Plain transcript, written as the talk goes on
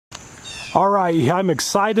All right, I'm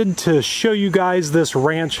excited to show you guys this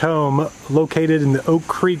ranch home located in the Oak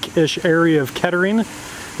Creek-ish area of Kettering.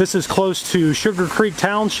 This is close to Sugar Creek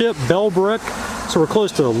Township, Bellbrook, so we're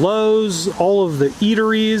close to the Lowe's, all of the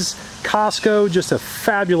eateries, Costco, just a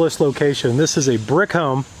fabulous location. This is a brick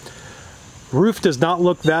home. Roof does not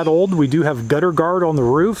look that old. We do have gutter guard on the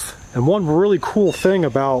roof, and one really cool thing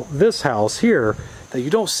about this house here that you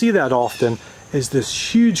don't see that often is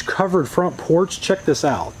this huge covered front porch. Check this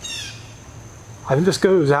out. I think this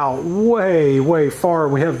goes out way far.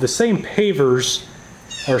 We have the same pavers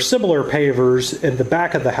or similar pavers in the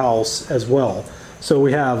back of the house as well. So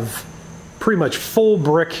we have pretty much full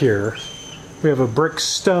brick here. We have a brick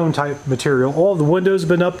stone type material. All the windows have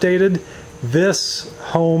been updated. This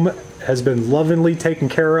home has been lovingly taken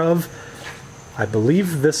care of. I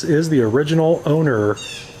believe this is the original owner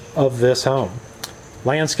of this home.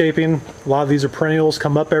 Landscaping, a lot of these are perennials,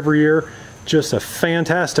 come up every year. Just a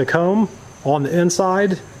fantastic home on the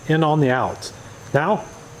inside and on the out. Now,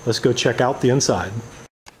 let's go check out the inside.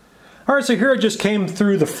 All right, so here I just came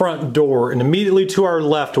through the front door, and immediately to our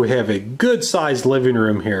left we have a good sized living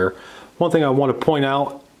room here. One thing I want to point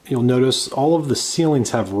out, you'll notice all of the ceilings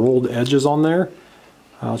have rolled edges on there.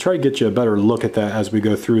 I'll try to get you a better look at that as we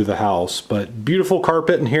go through the house, but beautiful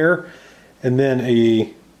carpet in here, and then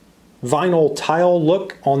a vinyl tile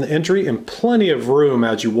look on the entry and plenty of room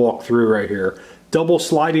as you walk through right here. Double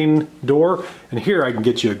sliding door, and here I can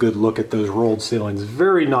get you a good look at those rolled ceilings.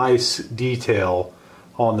 Very nice detail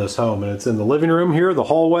on this home, and it's in the living room here, the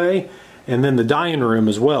hallway, and then the dining room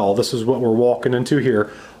as well. This is what we're walking into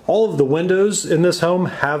here. All of the windows in this home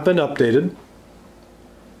have been updated.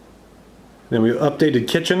 Then we updated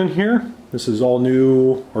kitchen in here. This is all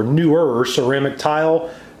new or newer ceramic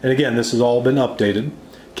tile, and again, this has all been updated.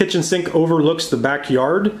 Kitchen sink overlooks the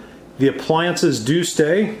backyard. The appliances do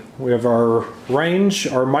stay. We have our range,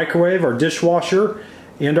 our microwave, our dishwasher,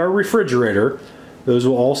 and our refrigerator. Those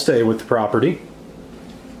will all stay with the property.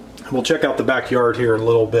 We'll check out the backyard here in a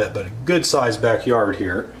little bit, but a good sized backyard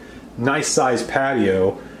here. Nice sized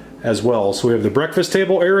patio as well. So we have the breakfast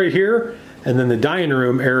table area here, and then the dining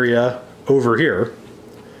room area over here.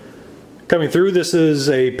 Coming through, this is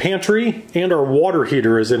a pantry, and our water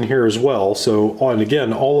heater is in here as well. So, and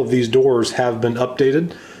again, all of these doors have been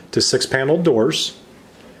updated to 6-panel doors.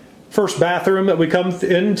 First bathroom that we come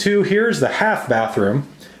into here is the half bathroom.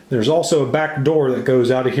 There's also a back door that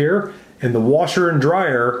goes out of here, and the washer and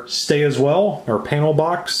dryer stay as well. Our panel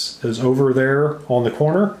box is over there on the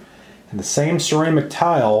corner, and the same ceramic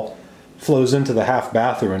tile flows into the half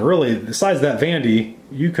bathroom. And really, besides that vanity,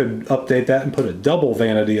 you could update that and put a double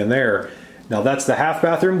vanity in there. Now that's the half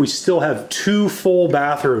bathroom. We still have 2 full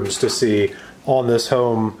bathrooms to see on this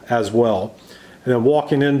home as well. And then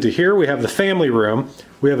walking into here, we have the family room.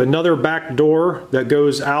 We have another back door that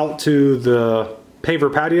goes out to the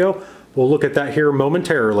paver patio. We'll look at that here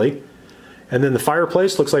momentarily. And then the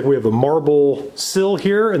fireplace, looks like we have a marble sill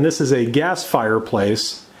here, and this is a gas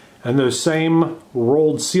fireplace. And those same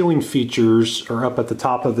rolled ceiling features are up at the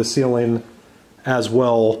top of the ceiling as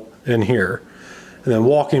well in here. And then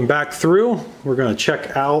walking back through, we're going to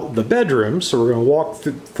check out the bedroom. So we're going to walk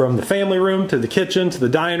from the family room to the kitchen to the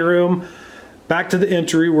dining room, back to the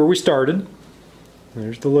entry where we started.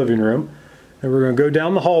 There's the living room. And we're going to go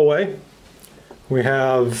down the hallway. We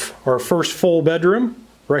have our first full bedroom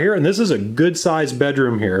right here, and this is a good sized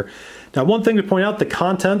bedroom here. Now, one thing to point out, the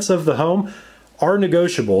contents of the home are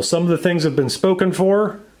negotiable. Some of the things have been spoken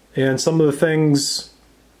for, and some of the things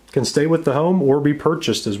can stay with the home or be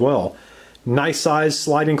purchased as well. Nice size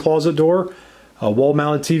sliding closet door, a wall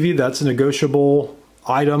mounted TV, that's a negotiable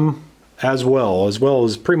item as well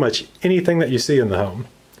as pretty much anything that you see in the home.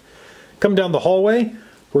 Come down the hallway,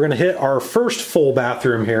 we're going to hit our first full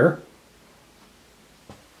bathroom here.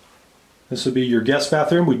 This would be your guest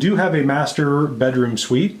bathroom. We do have a master bedroom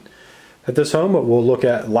suite at this home that we'll look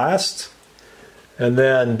at last. And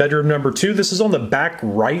then bedroom number 2, this is on the back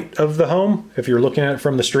right of the home if you're looking at it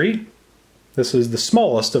from the street. This is the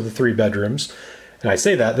smallest of the 3 bedrooms. And I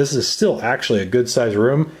say that, this is still actually a good sized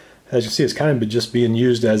room. As you see, it's kind of just being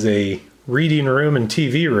used as a reading room and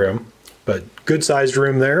TV room, but good sized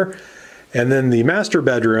room there. And then the master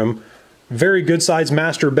bedroom, very good sized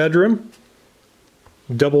master bedroom.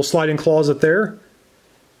 Double sliding closet there.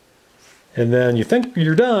 And then you think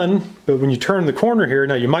you're done, but when you turn the corner here,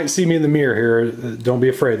 now you might see me in the mirror here, don't be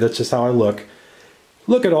afraid, that's just how I look.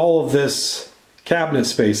 Look at all of this cabinet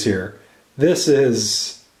space here. This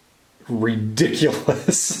is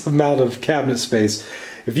ridiculous amount of cabinet space.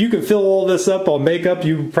 If you can fill all this up on makeup,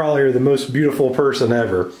 you probably are the most beautiful person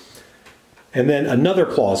ever. And then another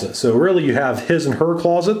closet. So really you have his and her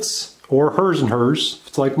closets, or hers and hers, if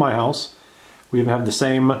it's like my house. We even have the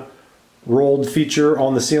same rolled feature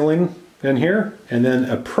on the ceiling in here, and then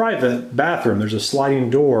a private bathroom. There's a sliding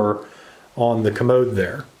door on the commode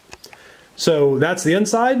there. So that's the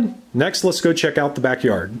inside. Next, let's go check out the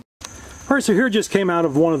backyard. All right, so here just came out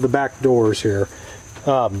of one of the back doors here.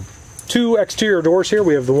 Two exterior doors here.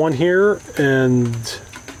 We have the one here and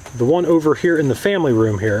the one over here in the family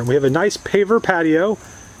room here. We have a nice paver patio.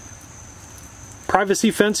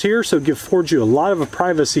 Privacy fence here, so it affords you a lot of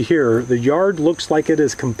privacy here. The yard looks like it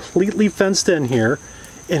is completely fenced in here.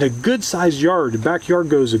 In a good sized yard, the backyard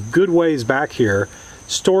goes a good ways back here.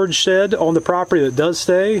 Storage shed on the property that does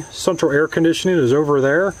stay. Central air conditioning is over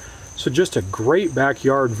there. So just a great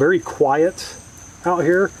backyard, very quiet out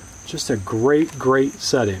here. Just a great, great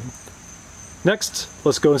setting. Next,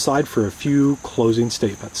 let's go inside for a few closing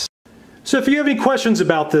statements. So if you have any questions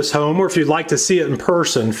about this home, or if you'd like to see it in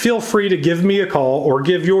person, feel free to give me a call or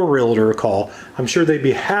give your realtor a call. I'm sure they'd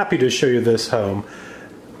be happy to show you this home.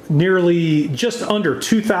 Nearly just under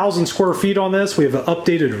 2,000 square feet on this. We have an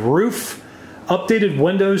updated roof, updated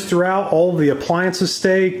windows throughout. All of the appliances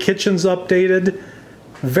stay, kitchen's updated.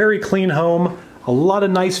 Very clean home. A lot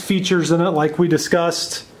of nice features in it like we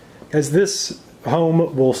discussed. As this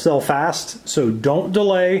home will sell fast, so don't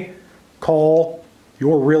delay. Call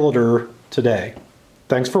your realtor today.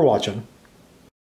 Thanks for watching.